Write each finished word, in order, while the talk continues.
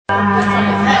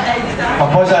Ma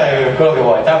poi sai quello che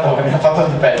vuoi, tanto mi ha fatto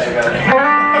di peggio.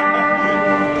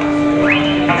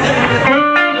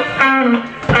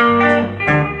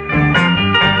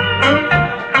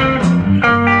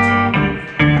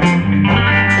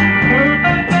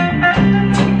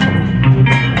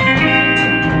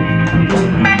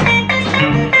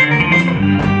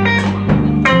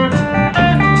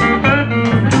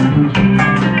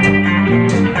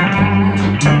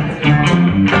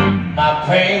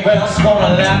 Baby's gonna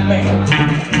let me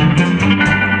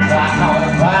try on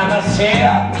by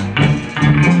myself.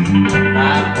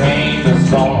 My baby's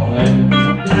gonna let me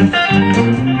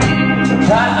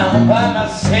try on by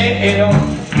myself.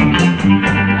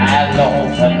 I long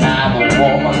for another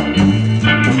woman.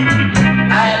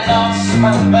 I lost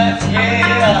my best,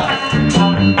 yeah.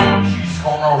 She's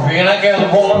gonna really get a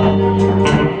woman.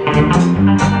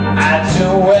 I do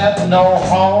have no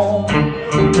home.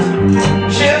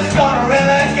 She's gonna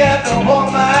really get the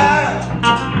woman.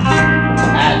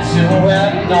 I do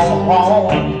have no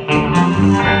home.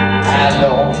 I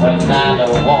love another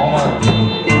woman.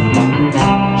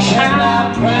 She's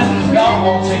not precious,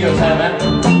 gone to your time.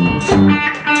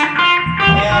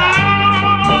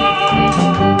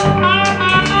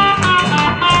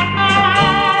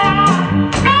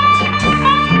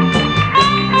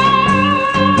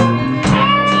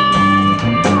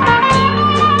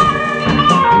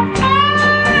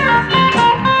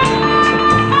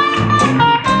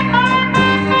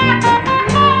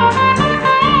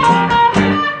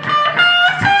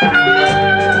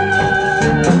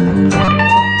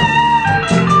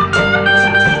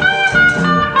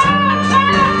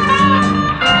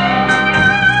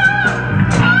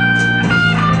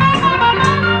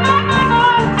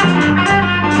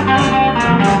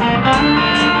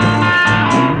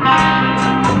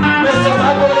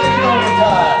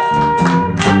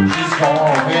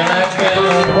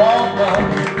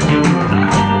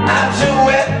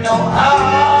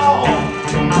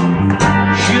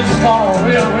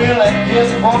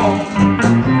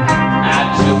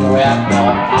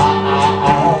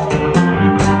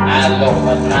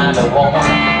 Another woman.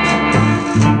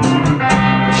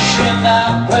 She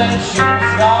not when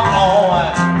she's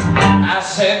gone. I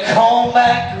said, come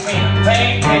back to me,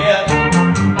 baby.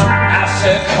 I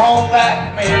said, come back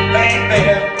to me,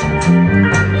 baby.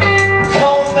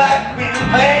 Come back to me,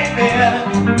 baby.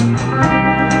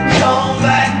 Come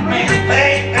back to me,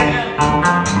 baby.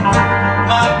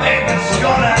 My baby's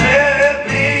gonna let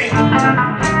me.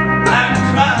 I'm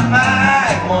trying my.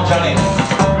 Come on, Johnny.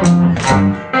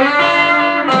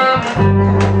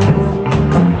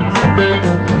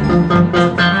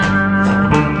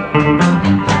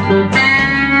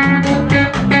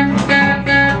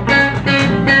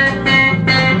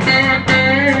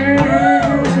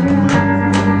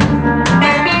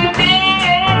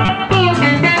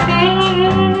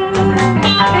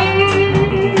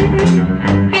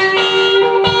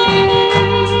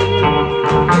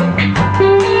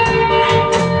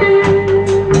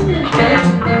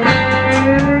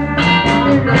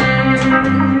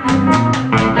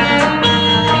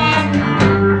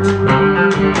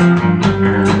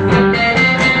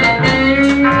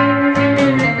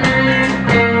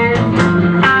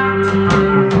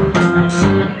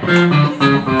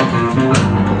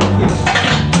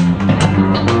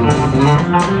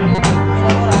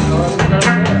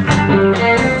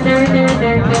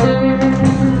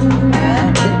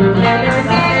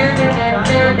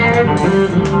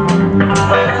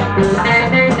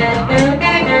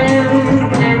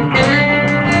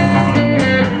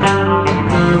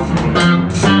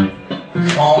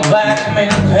 Come back to me,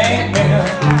 baby.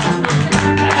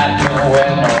 I do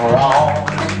it no wrong.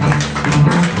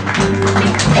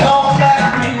 Come back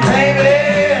to me, baby.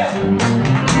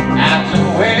 I do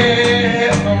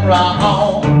it no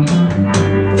wrong.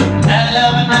 I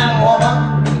love that woman.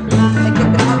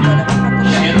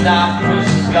 She's not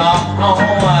she's gone.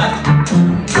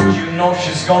 You know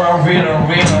she's gonna really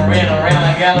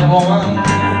get a woman.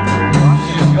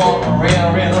 She's gonna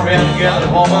really get a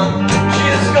woman.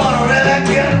 She's gonna really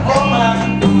get a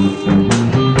woman.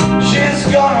 She's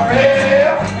gonna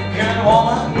really get a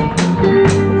woman.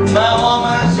 My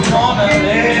woman's gonna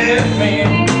leave me.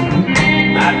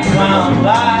 I can't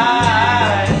lie.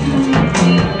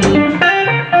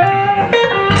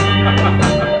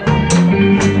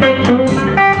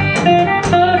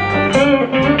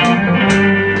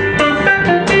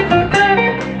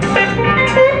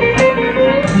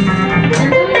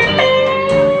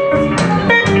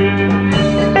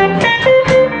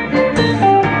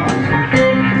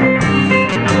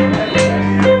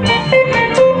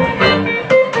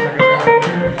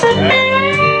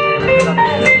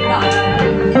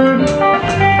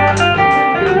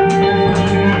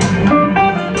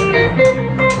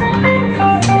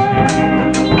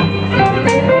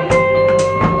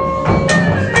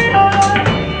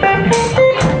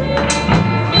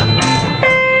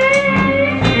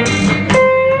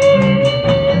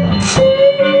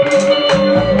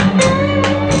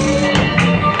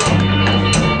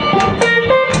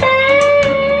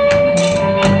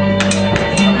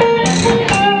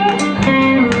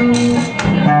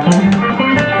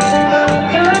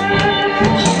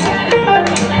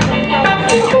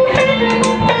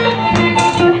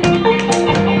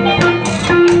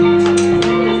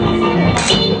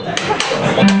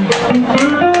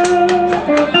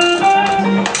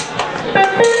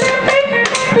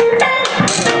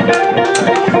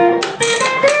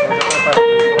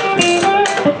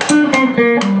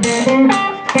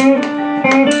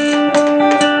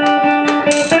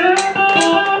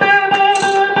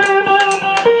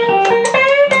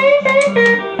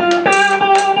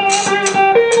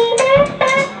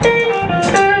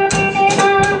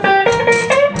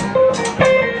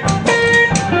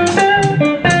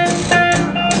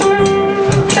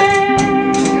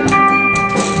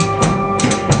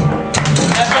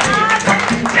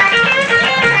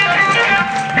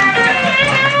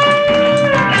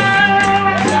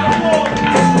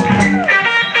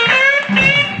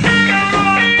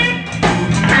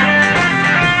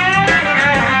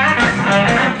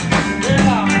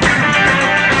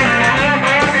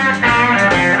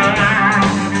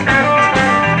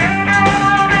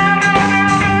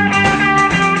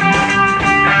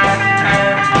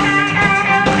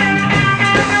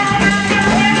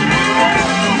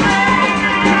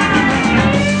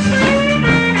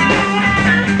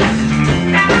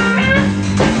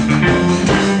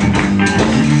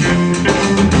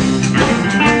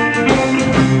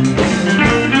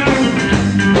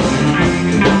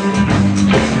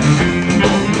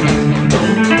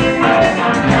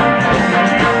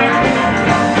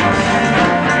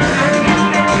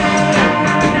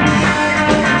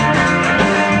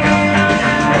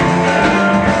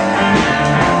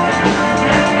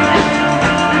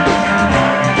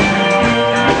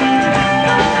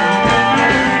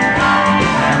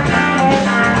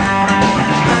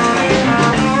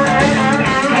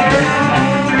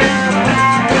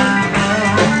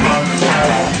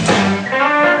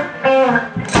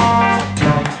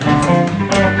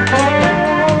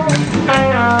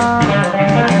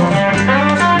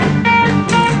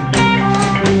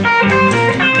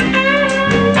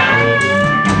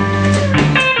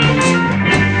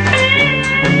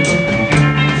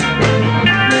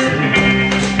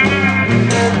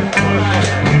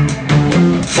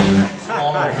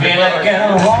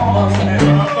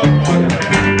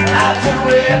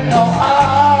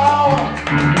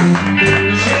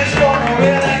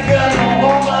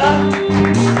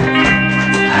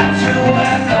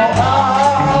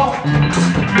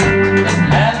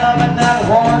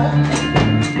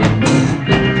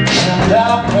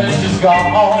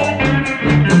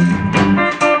 Gone.